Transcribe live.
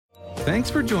Thanks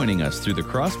for joining us through the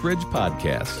Crossbridge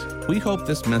Podcast. We hope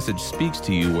this message speaks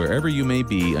to you wherever you may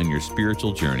be on your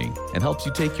spiritual journey and helps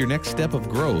you take your next step of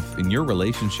growth in your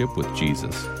relationship with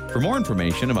Jesus. For more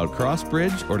information about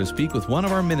Crossbridge or to speak with one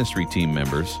of our ministry team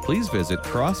members, please visit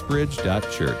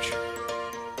crossbridge.church.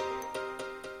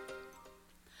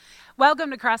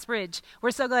 Welcome to Crossbridge. We're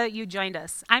so glad that you joined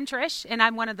us. I'm Trish, and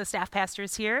I'm one of the staff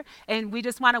pastors here, and we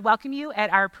just want to welcome you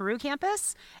at our Peru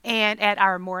campus and at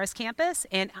our Morris campus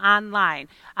and online.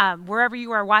 Wherever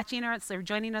you are watching us or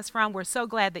joining us from, we're so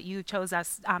glad that you chose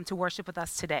us to worship with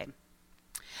us today.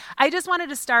 I just wanted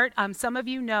to start, some of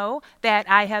you know that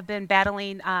I have been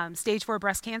battling stage 4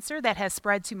 breast cancer that has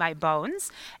spread to my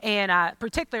bones, and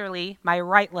particularly my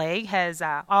right leg has,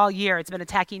 all year, it's been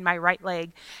attacking my right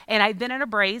leg, and I've been in a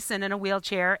brace and in a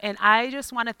wheelchair, and I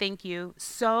just want to thank you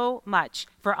so much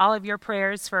for all of your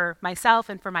prayers for myself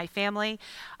and for my family.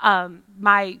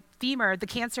 My femur, the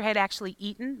cancer had actually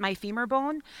eaten my femur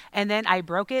bone, and then I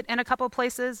broke it in a couple of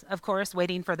places, of course,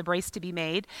 waiting for the brace to be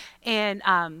made. And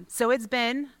so it's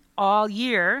been all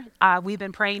year. We've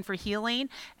been praying for healing,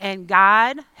 and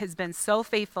God has been so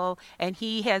faithful, and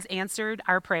he has answered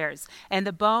our prayers. And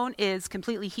the bone is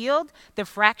completely healed. The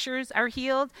fractures are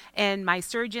healed, and my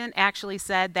surgeon actually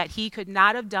said that he could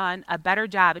not have done a better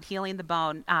job at healing the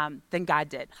bone than God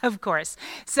did, of course.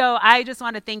 So I just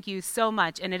want to thank you so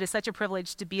much, and it is such a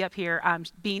privilege to be up here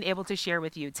being able to share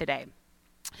with you today.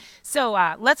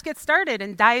 So let's get started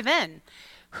and dive in.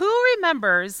 Who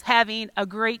remembers having a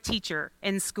great teacher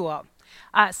in school?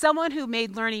 Someone who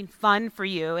made learning fun for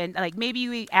you, and like maybe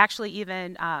you actually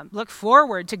even look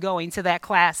forward to going to that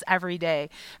class every day.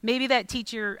 Maybe that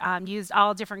teacher used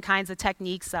all different kinds of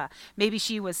techniques. Maybe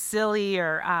she was silly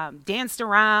or danced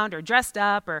around or dressed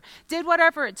up or did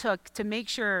whatever it took to make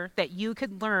sure that you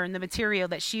could learn the material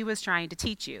that she was trying to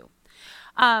teach you.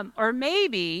 Or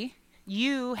maybe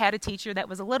you had a teacher that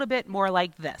was a little bit more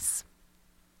like this.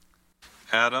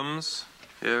 Adams.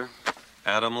 Here.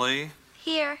 Adamley.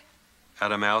 Here.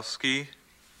 Adamowski.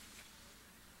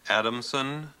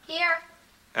 Adamson. Here.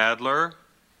 Adler.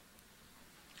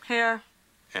 Here.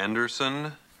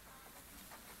 Anderson.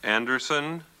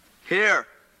 Anderson. Here.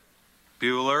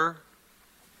 Bueller.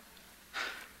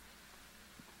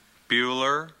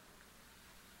 Bueller.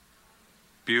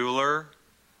 Bueller.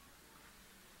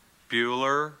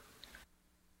 Bueller.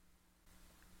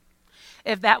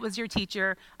 If that was your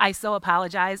teacher, I so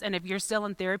apologize. And if you're still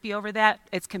in therapy over that,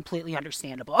 it's completely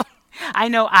understandable. I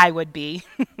know I would be.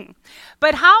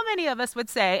 But how many of us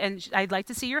would say, and I'd like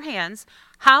to see your hands,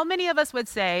 how many of us would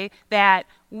say that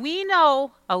we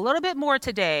know a little bit more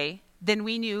today than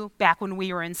we knew back when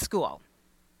we were in school?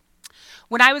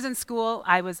 When I was in school,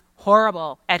 I was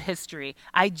horrible at history.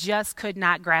 I just could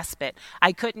not grasp it.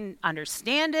 I couldn't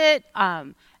understand it.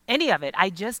 Any of it.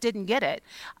 I just didn't get it.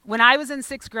 When I was in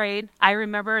 6th grade, I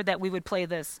remember that we would play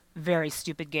this very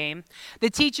stupid game. The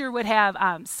teacher would have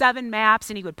 7 maps,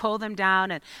 and he would pull them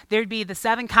down, and there'd be the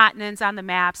 7 continents on the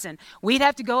maps, and we'd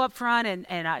have to go up front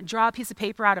and draw a piece of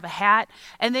paper out of a hat,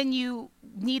 and then you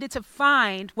needed to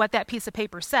find what that piece of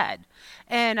paper said.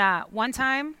 And one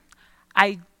time,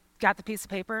 I got the piece of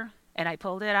paper, and I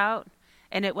pulled it out,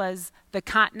 and it was the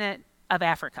continent of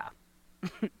Africa.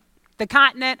 The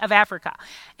continent of Africa.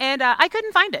 And I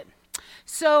couldn't find it.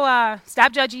 So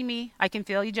stop judging me. I can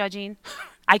feel you judging.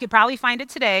 I could probably find it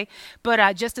today,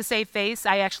 but just to save face,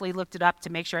 I actually looked it up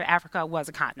to make sure Africa was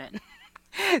a continent.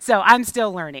 So I'm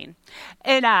still learning.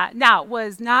 And now,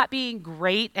 was not being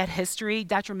great at history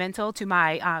detrimental to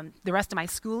my the rest of my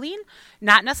schooling?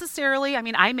 Not necessarily. I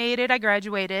mean, I made it. I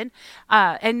graduated.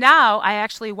 And now I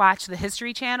actually watch the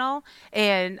History Channel,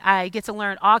 and I get to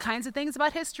learn all kinds of things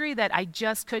about history that I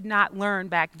just could not learn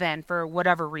back then for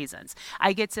whatever reasons.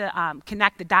 I get to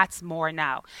connect the dots more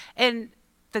now. And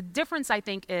the difference, I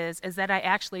think, is that I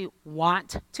actually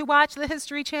want to watch the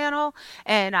History Channel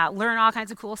and learn all kinds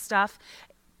of cool stuff.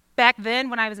 Back then,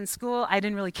 when I was in school, I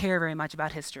didn't really care very much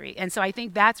about history. And so I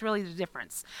think that's really the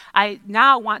difference. I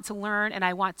now want to learn, and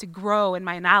I want to grow in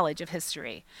my knowledge of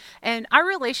history. And our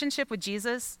relationship with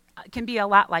Jesus can be a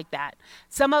lot like that.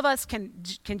 Some of us can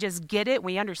just get it.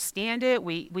 We understand it.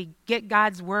 We get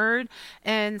God's word.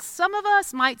 And some of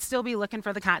us might still be looking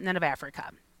for the continent of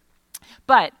Africa.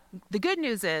 But the good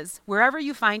news is, wherever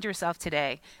you find yourself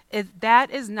today,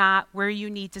 that is not where you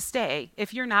need to stay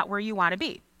if you're not where you want to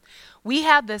be. We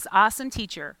have this awesome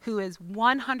teacher who is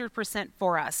 100%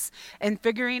 for us in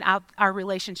figuring out our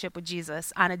relationship with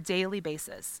Jesus on a daily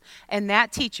basis. And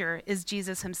that teacher is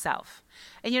Jesus himself.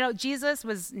 And you know, Jesus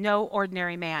was no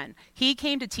ordinary man. He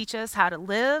came to teach us how to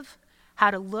live, how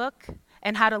to look,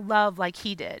 and how to love like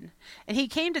he did. And he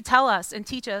came to tell us and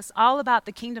teach us all about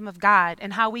the kingdom of God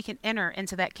and how we can enter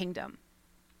into that kingdom.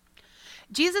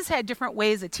 Jesus had different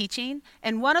ways of teaching,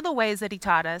 and one of the ways that he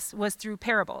taught us was through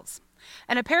parables.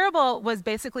 And a parable was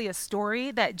basically a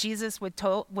story that Jesus would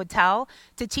tell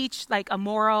to teach like a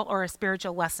moral or a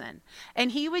spiritual lesson.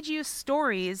 And he would use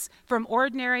stories from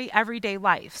ordinary everyday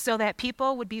life so that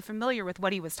people would be familiar with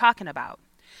what he was talking about.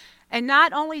 And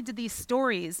not only did these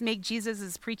stories make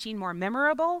Jesus' preaching more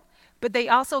memorable, but they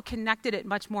also connected it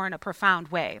much more in a profound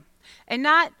way. And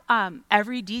not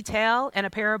every detail in a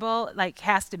parable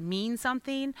has to mean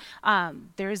something.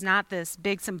 There is not this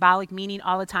big symbolic meaning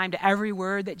all the time to every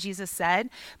word that Jesus said,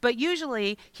 but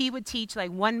usually he would teach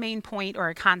one main point or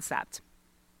a concept.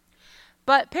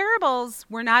 But parables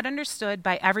were not understood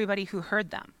by everybody who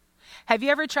heard them. Have you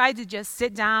ever tried to just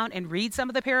sit down and read some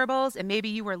of the parables and maybe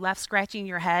you were left scratching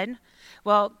your head?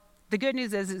 Well, the good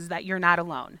news is that you're not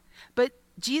alone. But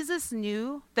Jesus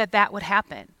knew that that would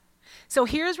happen. So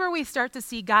here's where we start to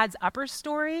see God's upper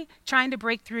story trying to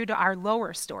break through to our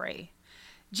lower story.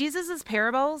 Jesus'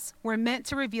 parables were meant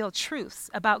to reveal truths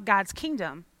about God's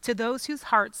kingdom to those whose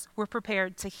hearts were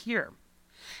prepared to hear.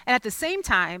 And at the same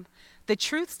time, the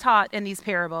truths taught in these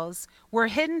parables were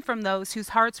hidden from those whose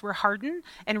hearts were hardened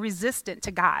and resistant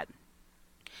to God.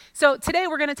 So today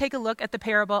we're going to take a look at the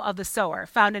parable of the sower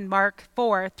found in Mark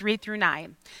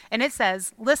 4:3-9. And it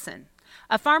says, "Listen,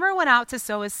 a farmer went out to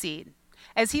sow his seed.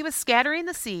 As he was scattering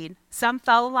the seed, some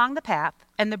fell along the path,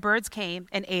 and the birds came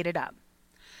and ate it up.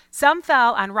 Some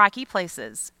fell on rocky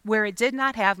places where it did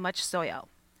not have much soil.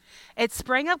 It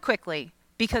sprang up quickly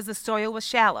because the soil was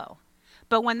shallow.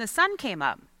 But when the sun came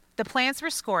up, the plants were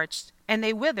scorched, and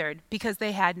they withered because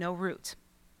they had no root.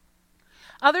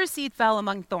 Other seed fell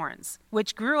among thorns,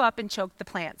 which grew up and choked the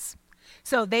plants,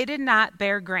 so they did not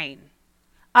bear grain.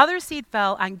 Other seed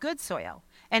fell on good soil,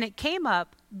 and it came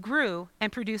up, grew,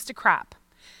 and produced a crop,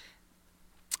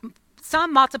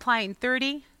 some multiplying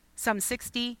 30, some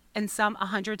 60, and some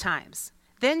 100 times.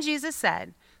 Then Jesus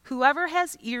said, 'Whoever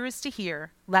has ears to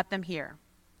hear, let them hear.'"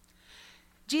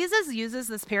 Jesus uses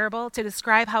this parable to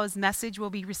describe how his message will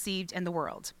be received in the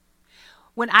world.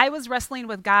 When I was wrestling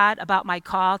with God about my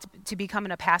call to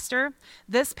becoming a pastor,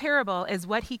 this parable is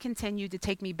what he continued to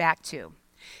take me back to.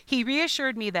 He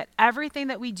reassured me that everything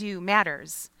that we do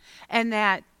matters, and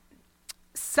that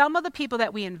some of the people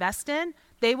that we invest in,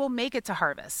 they will make it to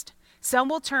harvest. Some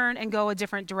will turn and go a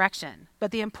different direction.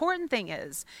 But the important thing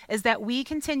is that we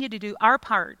continue to do our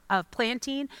part of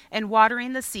planting and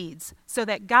watering the seeds so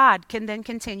that God can then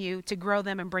continue to grow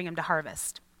them and bring them to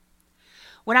harvest.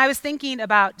 When I was thinking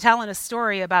about telling a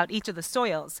story about each of the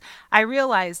soils, I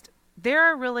realized there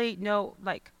are really no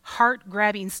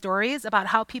heart-grabbing stories about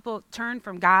how people turn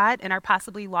from God and are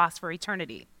possibly lost for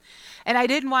eternity. And I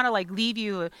didn't want to leave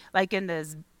you in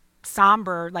this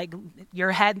somber,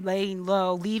 your head laying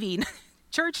low, leaving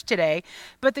church today.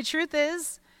 But the truth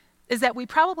is that we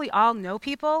probably all know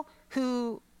people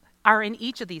who are in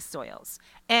each of these soils.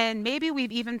 And maybe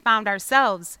we've even found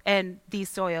ourselves in these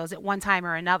soils at one time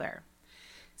or another.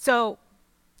 So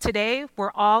today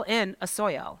we're all in a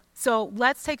soil. So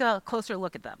let's take a closer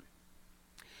look at them.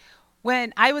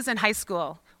 When I was in high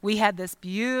school, we had this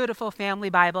beautiful family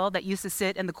Bible that used to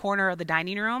sit in the corner of the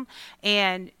dining room,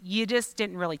 and you just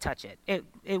didn't really touch it.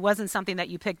 It wasn't something that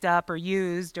you picked up or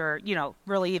used or,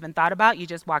 really even thought about. You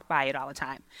just walked by it all the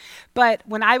time. But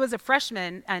when I was a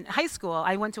freshman in high school,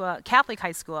 I went to a Catholic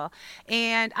high school,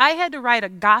 and I had to write a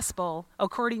gospel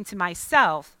according to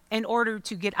myself in order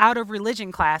to get out of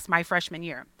religion class my freshman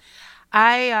year.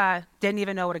 I didn't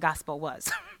even know what a gospel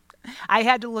was. I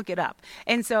had to look it up.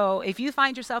 And so if you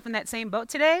find yourself in that same boat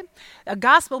today, a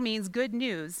gospel means good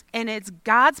news, and it's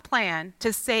God's plan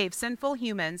to save sinful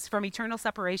humans from eternal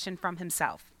separation from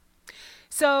himself.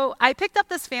 So I picked up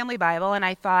this family Bible, and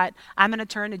I thought, I'm going to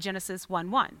turn to Genesis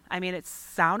 1:1. I mean, it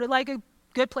sounded like a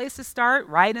good place to start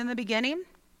right in the beginning.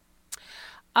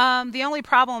 The only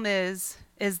problem is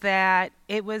that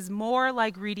it was more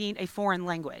like reading a foreign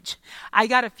language. I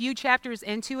got a few chapters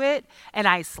into it, and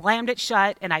I slammed it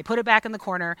shut, and I put it back in the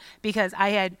corner because I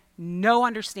had no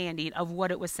understanding of what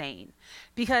it was saying,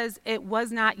 because it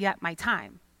was not yet my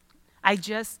time. I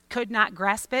just could not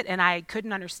grasp it, and I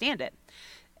couldn't understand it.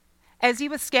 As he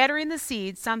was scattering the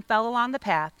seeds, some fell along the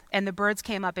path, and the birds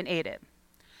came up and ate it.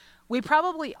 We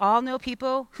probably all know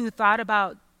people who thought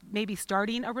about maybe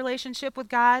starting a relationship with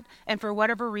God, and for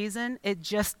whatever reason, it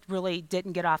just really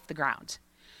didn't get off the ground.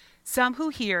 Some who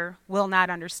hear will not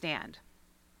understand.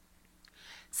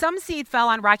 Some seed fell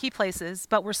on rocky places,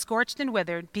 but were scorched and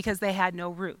withered because they had no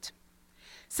root.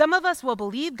 Some of us will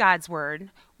believe God's word.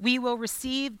 We will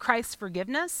receive Christ's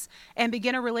forgiveness and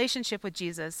begin a relationship with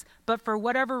Jesus. But for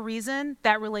whatever reason,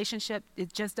 that relationship,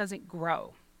 it just doesn't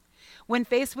grow. When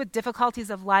faced with difficulties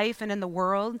of life and in the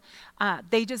world,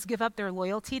 they just give up their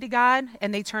loyalty to God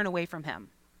and they turn away from him.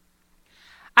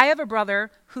 I have a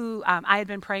brother who I had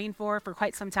been praying for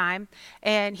quite some time,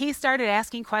 and he started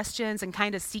asking questions and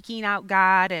kind of seeking out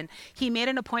God, and he made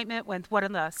an appointment with one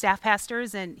of the staff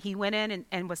pastors, and he went in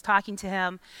and was talking to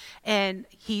him, and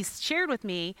he shared with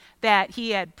me that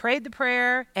he had prayed the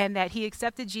prayer and that he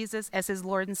accepted Jesus as his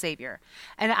Lord and Savior.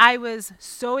 And I was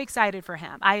so excited for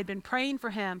him. I had been praying for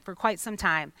him for quite some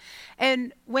time.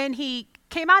 And when he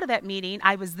came out of that meeting,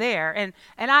 I was there, and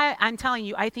I'm telling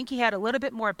you, I think he had a little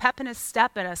bit more pep in his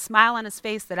step and a smile on his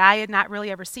face that I had not really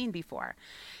ever seen before.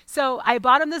 So I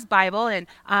bought him this Bible, and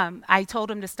I told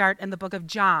him to start in the book of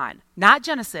John, not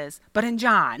Genesis, but in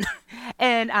John.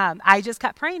 And I just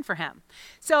kept praying for him.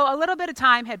 So a little bit of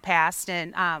time had passed,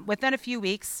 and within a few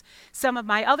weeks, some of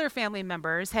my other family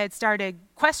members had started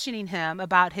questioning him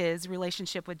about his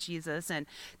relationship with Jesus and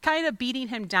kind of beating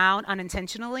him down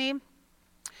unintentionally.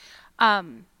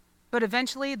 But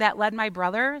eventually that led my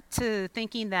brother to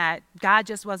thinking that God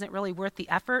just wasn't really worth the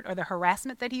effort or the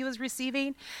harassment that he was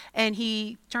receiving, and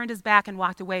he turned his back and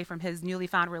walked away from his newly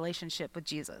found relationship with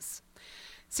Jesus.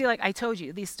 See, like I told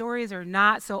you, these stories are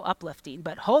not so uplifting,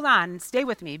 but hold on, stay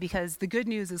with me because the good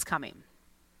news is coming.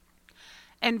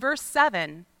 In verse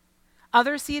 7,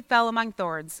 other seed fell among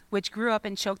thorns, which grew up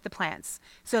and choked the plants,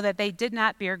 so that they did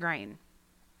not bear grain.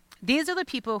 These are the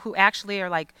people who actually are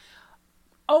like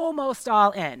almost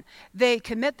all in. They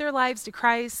commit their lives to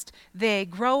Christ. They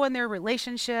grow in their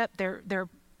relationship. They're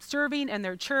serving in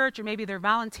their church, or maybe they're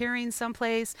volunteering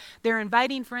someplace. They're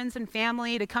inviting friends and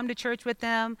family to come to church with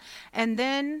them. And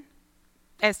then,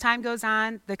 as time goes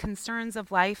on, the concerns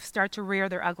of life start to rear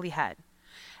their ugly head.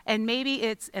 And maybe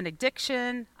it's an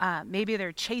addiction. Maybe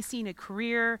they're chasing a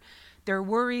career, their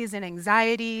worries and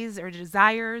anxieties or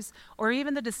desires, or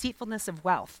even the deceitfulness of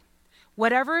wealth.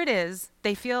 Whatever it is,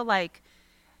 they feel like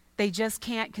they just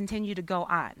can't continue to go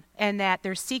on, and that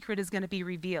their secret is going to be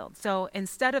revealed. So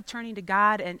instead of turning to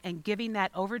God and giving that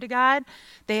over to God,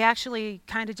 they actually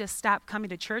kind of just stop coming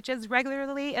to church as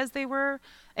regularly as they were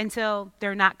until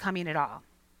they're not coming at all.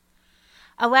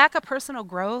 A lack of personal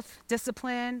growth,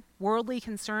 discipline, worldly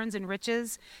concerns, and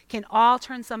riches can all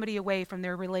turn somebody away from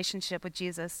their relationship with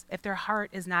Jesus if their heart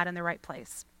is not in the right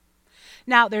place.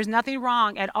 Now, there's nothing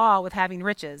wrong at all with having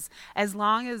riches, as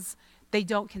long as they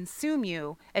don't consume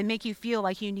you and make you feel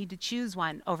like you need to choose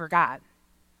one over God.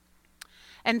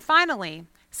 And finally,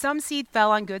 some seed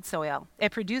fell on good soil.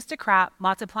 It produced a crop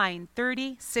multiplying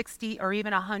 30, 60, or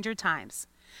even 100 times.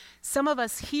 Some of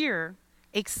us here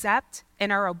accept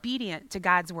and are obedient to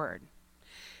God's word.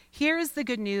 Here's the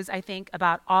good news, I think,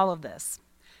 about all of this.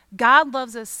 God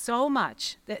loves us so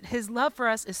much that his love for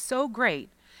us is so great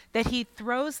that he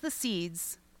throws the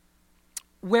seeds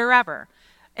wherever.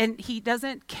 And he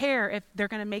doesn't care if they're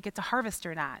going to make it to harvest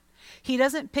or not. He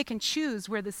doesn't pick and choose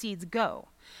where the seeds go.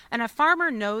 And a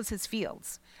farmer knows his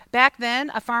fields. Back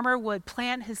then, a farmer would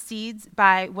plant his seeds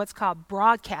by what's called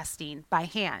broadcasting by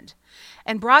hand.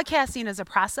 And broadcasting is a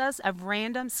process of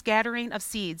random scattering of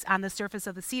seeds on the surface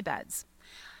of the seabeds.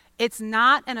 It's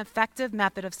not an effective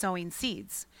method of sowing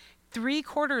seeds.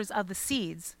 3/4 of the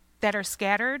seeds that are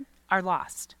scattered are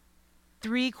lost.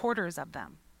 3/4 of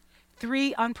them.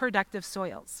 3 unproductive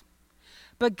soils.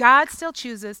 But God still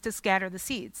chooses to scatter the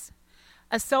seeds.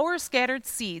 A sower scattered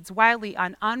seeds widely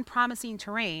on unpromising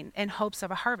terrain in hopes of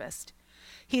a harvest.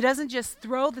 He doesn't just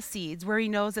throw the seeds where he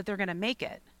knows that they're going to make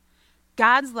it.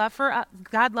 God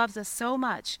loves us so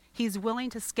much, he's willing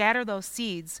to scatter those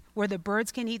seeds where the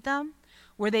birds can eat them,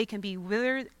 where they can be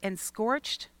withered and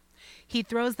scorched. He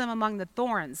throws them among the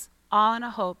thorns, all in the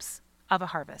hopes of a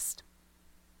harvest.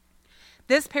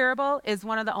 This parable is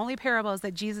one of the only parables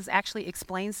that Jesus actually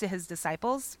explains to his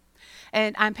disciples.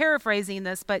 And I'm paraphrasing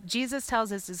this, but Jesus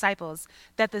tells his disciples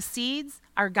that the seeds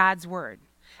are God's word,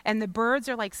 and the birds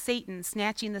are like Satan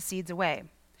snatching the seeds away.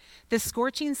 The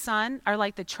scorching sun are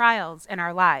like the trials in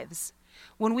our lives.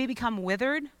 When we become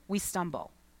withered, we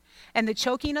stumble. And the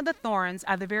choking of the thorns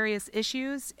are the various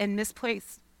issues and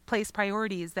misplaced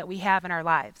priorities that we have in our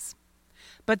lives.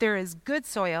 But there is good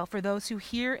soil for those who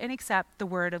hear and accept the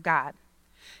word of God.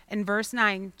 In verse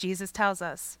 9, Jesus tells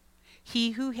us,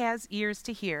 "He who has ears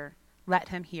to hear, let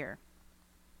him hear."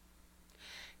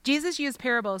 Jesus used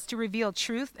parables to reveal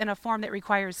truth in a form that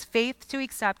requires faith to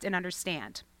accept and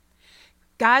understand.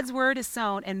 God's word is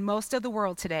sown in most of the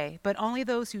world today, but only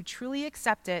those who truly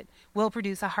accept it will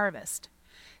produce a harvest.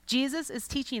 Jesus is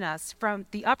teaching us from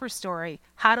the upper story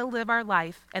how to live our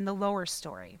life in the lower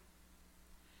story.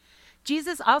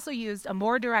 Jesus also used a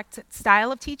more direct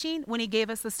style of teaching when he gave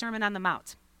us the Sermon on the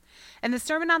Mount. And the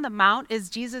Sermon on the Mount is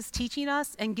Jesus teaching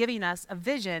us and giving us a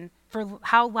vision for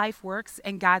how life works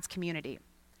in God's community.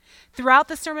 Throughout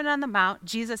the Sermon on the Mount,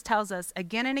 Jesus tells us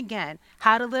again and again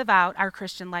how to live out our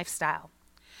Christian lifestyle.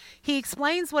 He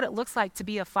explains what it looks like to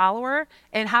be a follower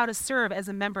and how to serve as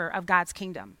a member of God's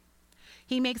kingdom.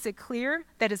 He makes it clear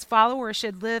that his followers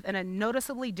should live in a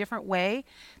noticeably different way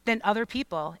than other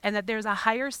people, and that there's a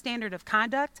higher standard of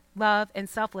conduct, love, and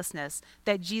selflessness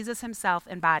that Jesus himself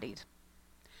embodied.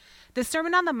 The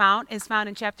Sermon on the Mount is found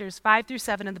in chapters 5 through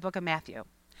 7 in the book of Matthew,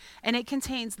 and it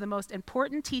contains the most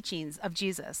important teachings of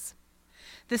Jesus.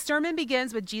 The sermon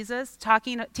begins with Jesus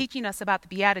teaching us about the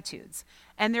Beatitudes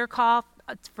and their call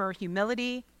for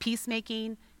humility,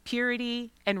 peacemaking,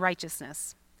 purity, and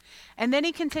righteousness. And then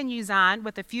he continues on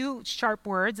with a few sharp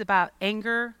words about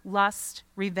anger, lust,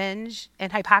 revenge,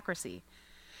 and hypocrisy.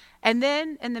 And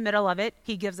then in the middle of it,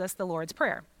 he gives us the Lord's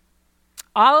Prayer.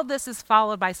 All of this is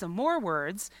followed by some more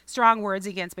words, strong words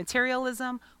against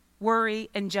materialism, worry,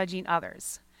 and judging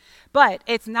others. But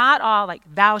it's not all like,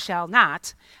 thou shalt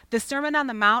not. The Sermon on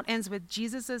the Mount ends with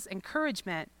Jesus'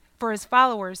 encouragement for his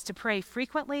followers to pray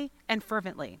frequently and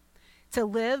fervently, to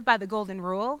live by the golden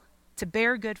rule, to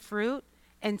bear good fruit,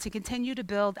 and to continue to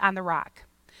build on the rock.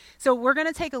 So we're going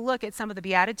to take a look at some of the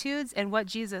Beatitudes and what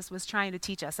Jesus was trying to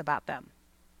teach us about them.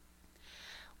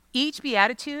 Each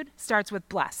Beatitude starts with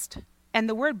blessed, and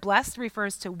the word blessed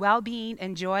refers to well-being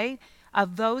and joy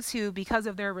of those who, because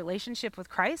of their relationship with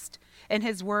Christ and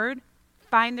his word,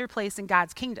 find their place in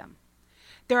God's kingdom.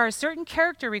 There are certain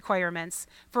character requirements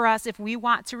for us if we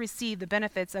want to receive the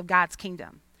benefits of God's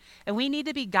kingdom. And we need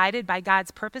to be guided by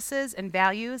God's purposes and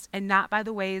values and not by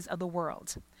the ways of the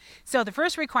world. So the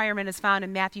first requirement is found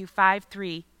in Matthew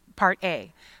 5:3, part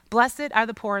A. Blessed are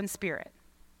the poor in spirit.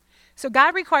 So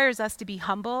God requires us to be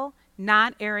humble,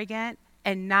 not arrogant,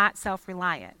 and not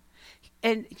self-reliant.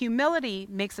 And humility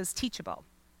makes us teachable.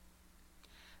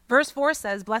 Verse 4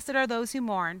 says, blessed are those who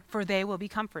mourn, for they will be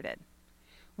comforted.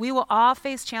 We will all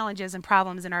face challenges and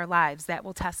problems in our lives that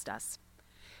will test us.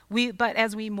 But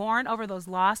as we mourn over those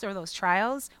loss or those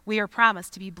trials, we are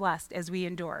promised to be blessed as we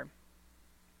endure.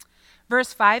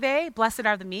 Verse 5a, blessed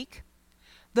are the meek,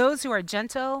 those who are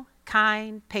gentle,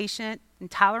 kind, patient,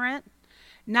 and tolerant,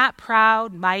 not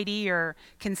proud, mighty, or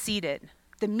conceited.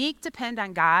 The meek depend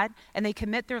on God, and they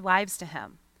commit their lives to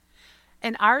him.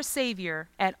 And our Savior,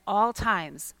 at all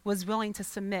times, was willing to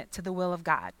submit to the will of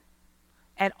God.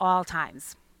 At all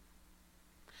times.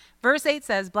 Verse 8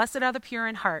 says, blessed are the pure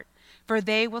in heart, for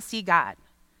they will see God.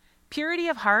 Purity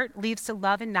of heart leads to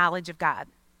love and knowledge of God.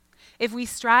 If we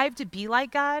strive to be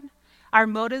like God, our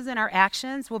motives and our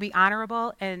actions will be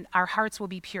honorable and our hearts will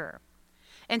be pure.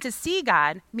 And to see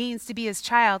God means to be his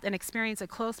child and experience a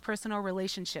close personal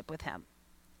relationship with him.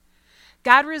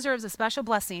 God reserves a special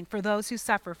blessing for those who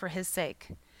suffer for his sake.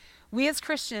 We as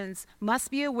Christians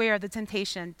must be aware of the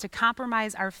temptation to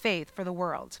compromise our faith for the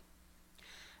world.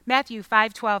 Matthew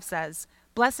 5:12 says,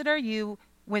 blessed are you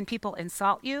when people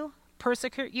insult you,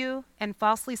 persecute you, and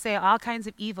falsely say all kinds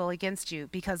of evil against you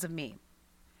because of me.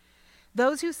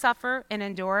 Those who suffer and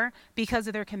endure because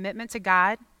of their commitment to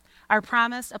God are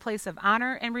promised a place of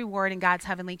honor and reward in God's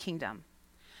heavenly kingdom.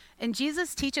 And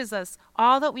Jesus teaches us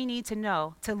all that we need to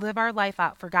know to live our life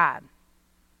out for God.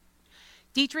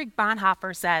 Dietrich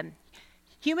Bonhoeffer said,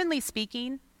 humanly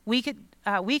speaking, we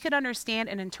could understand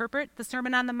and interpret the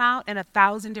Sermon on the Mount in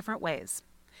 1,000 different ways.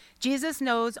 Jesus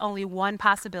knows only one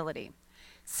possibility: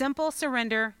 simple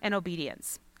surrender and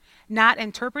obedience. Not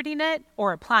interpreting it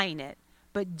or applying it,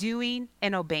 but doing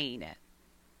and obeying it.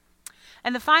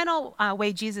 And the final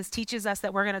way Jesus teaches us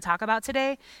that we're going to talk about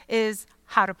today is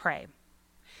how to pray.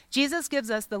 Jesus gives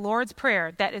us the Lord's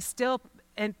Prayer that is still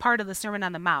in part of the Sermon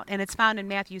on the Mount, and it's found in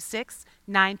Matthew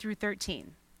 6:9 through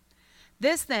 13.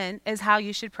 This then is how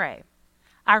you should pray.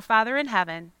 Our Father in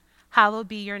heaven, hallowed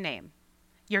be your name.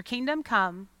 Your kingdom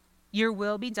come, your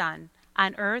will be done,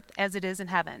 on earth as it is in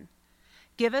heaven.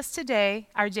 Give us today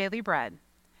our daily bread.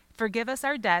 Forgive us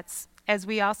our debts, as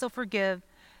we also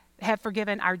have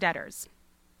forgiven our debtors.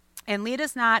 And lead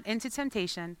us not into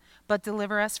temptation, but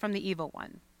deliver us from the evil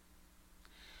one.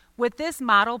 With this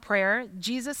model prayer,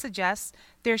 Jesus suggests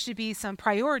there should be some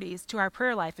priorities to our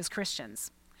prayer life as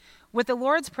Christians. With the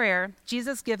Lord's Prayer,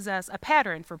 Jesus gives us a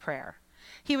pattern for prayer.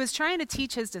 He was trying to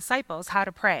teach his disciples how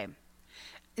to pray.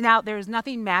 Now, there's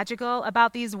nothing magical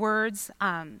about these words.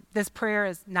 This prayer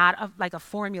is not like a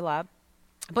formula,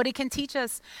 but it can teach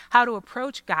us how to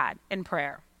approach God in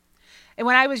prayer. And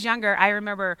when I was younger, I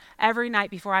remember every night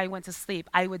before I went to sleep,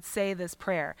 I would say this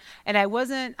prayer. And I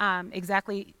wasn't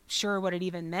exactly sure what it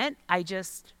even meant. I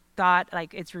just thought,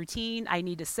 like, it's routine. I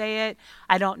need to say it.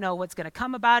 I don't know what's going to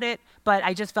come about it, but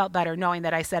I just felt better knowing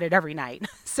that I said it every night.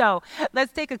 So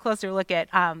let's take a closer look at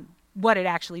what it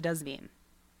actually does mean.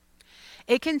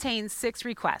 It contains 6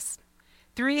 requests,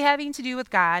 3 having to do with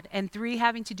God and 3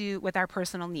 having to do with our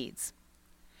personal needs.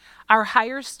 Our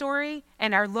higher story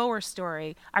and our lower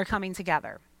story are coming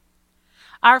together.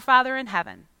 Our Father in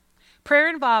heaven. Prayer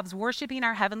involves worshiping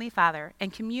our Heavenly Father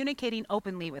and communicating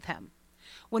openly with Him.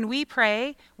 When we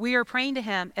pray, we are praying to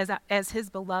Him as His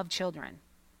beloved children.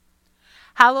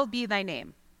 Hallowed be thy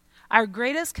name. Our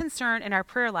greatest concern in our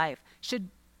prayer life should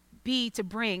be to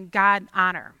bring God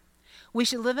honor. We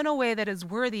should live in a way that is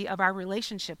worthy of our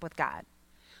relationship with God.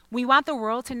 We want the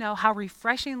world to know how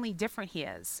refreshingly different He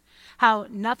is, how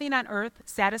nothing on earth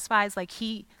satisfies like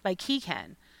He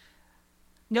can.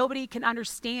 Nobody can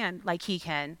understand like He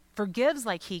can, forgives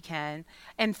like He can,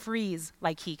 and frees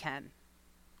like He can.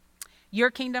 Your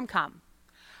kingdom come.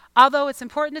 Although it's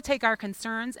important to take our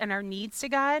concerns and our needs to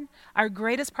God, our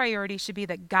greatest priority should be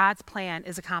that God's plan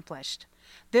is accomplished.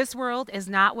 This world is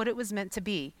not what it was meant to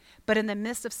be, but in the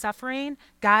midst of suffering,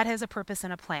 God has a purpose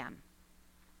and a plan.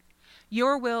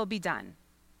 Your will be done.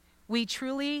 We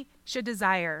truly should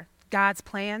desire God's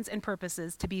plans and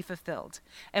purposes to be fulfilled,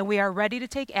 and we are ready to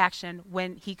take action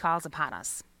when He calls upon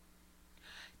us.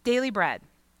 Daily bread.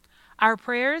 Our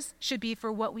prayers should be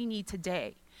for what we need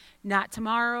today, not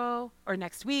tomorrow or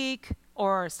next week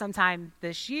or sometime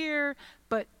this year,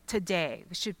 but today.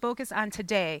 We should focus on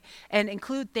today and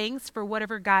include things for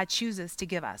whatever God chooses to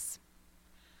give us.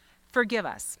 Forgive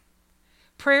us.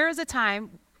 Prayer is a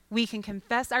time we can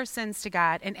confess our sins to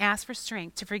God and ask for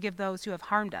strength to forgive those who have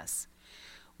harmed us.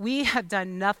 We have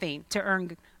done everything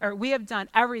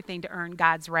to earn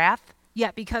God's wrath,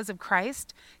 yet because of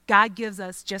Christ, God gives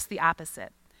us just the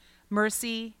opposite: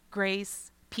 mercy,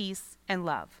 grace, peace, and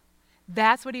love.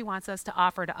 That's what He wants us to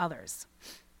offer to others.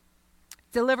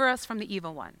 Deliver us from the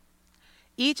evil one.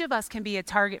 Each of us can be a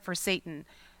target for Satan,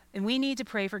 and we need to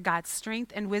pray for God's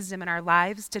strength and wisdom in our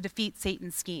lives to defeat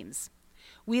Satan's schemes.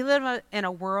 We live in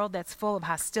a world that's full of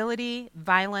hostility,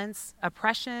 violence,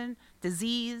 oppression,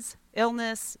 disease,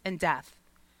 illness, and death.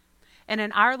 And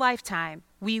in our lifetime,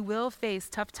 we will face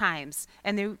tough times,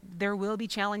 and there will be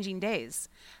challenging days.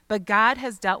 But God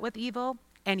has dealt with evil,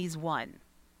 and He's won.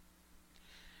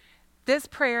 This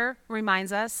prayer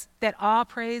reminds us that all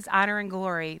praise, honor, and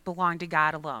glory belong to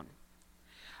God alone.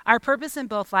 Our purpose in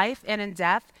both life and in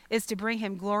death is to bring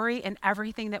Him glory in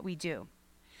everything that we do.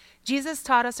 Jesus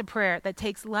taught us a prayer that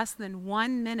takes less than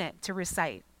 1 minute to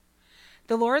recite.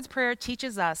 The Lord's Prayer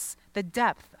teaches us the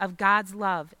depth of God's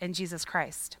love in Jesus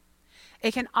Christ.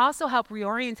 It can also help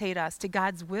reorientate us to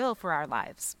God's will for our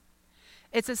lives.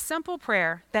 It's a simple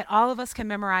prayer that all of us can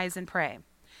memorize and pray,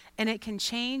 and it can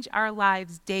change our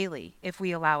lives daily if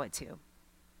we allow it to.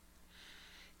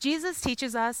 Jesus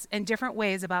teaches us in different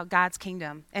ways about God's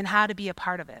kingdom and how to be a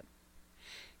part of it.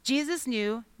 Jesus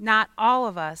knew not all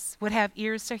of us would have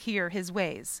ears to hear His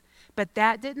ways, but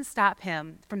that didn't stop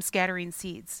Him from scattering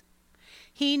seeds.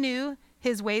 He knew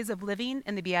His ways of living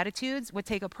in the Beatitudes would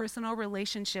take a personal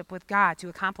relationship with God to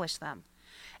accomplish them,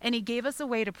 and He gave us a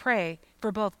way to pray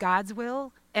for both God's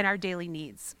will and our daily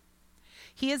needs.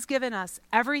 He has given us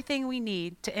everything we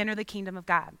need to enter the kingdom of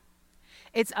God.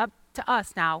 It's up to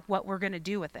us now what we're going to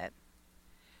do with it.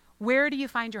 Where do you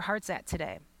find your hearts at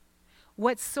today?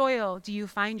 What soil do you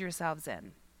find yourselves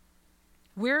in?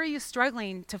 Where are you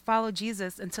struggling to follow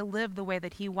Jesus and to live the way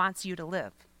that He wants you to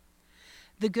live?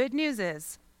 The good news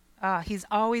is He's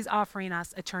always offering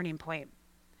us a turning point.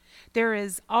 There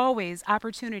is always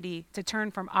opportunity to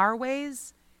turn from our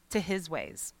ways to His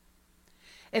ways.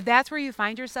 If that's where you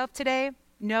find yourself today,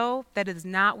 know that it is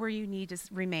not where you need to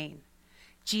remain.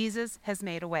 Jesus has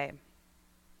made a way.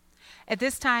 At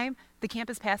this time, the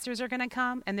campus pastors are going to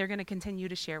come and they're going to continue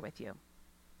to share with you.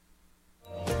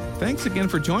 Thanks again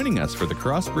for joining us for the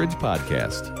Crossbridge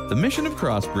Podcast. The mission of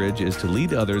Crossbridge is to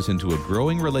lead others into a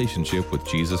growing relationship with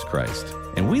Jesus Christ,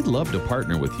 and we'd love to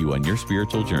partner with you on your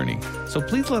spiritual journey. So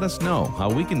please let us know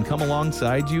how we can come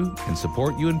alongside you and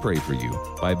support you and pray for you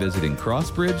by visiting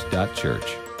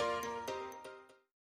crossbridge.church.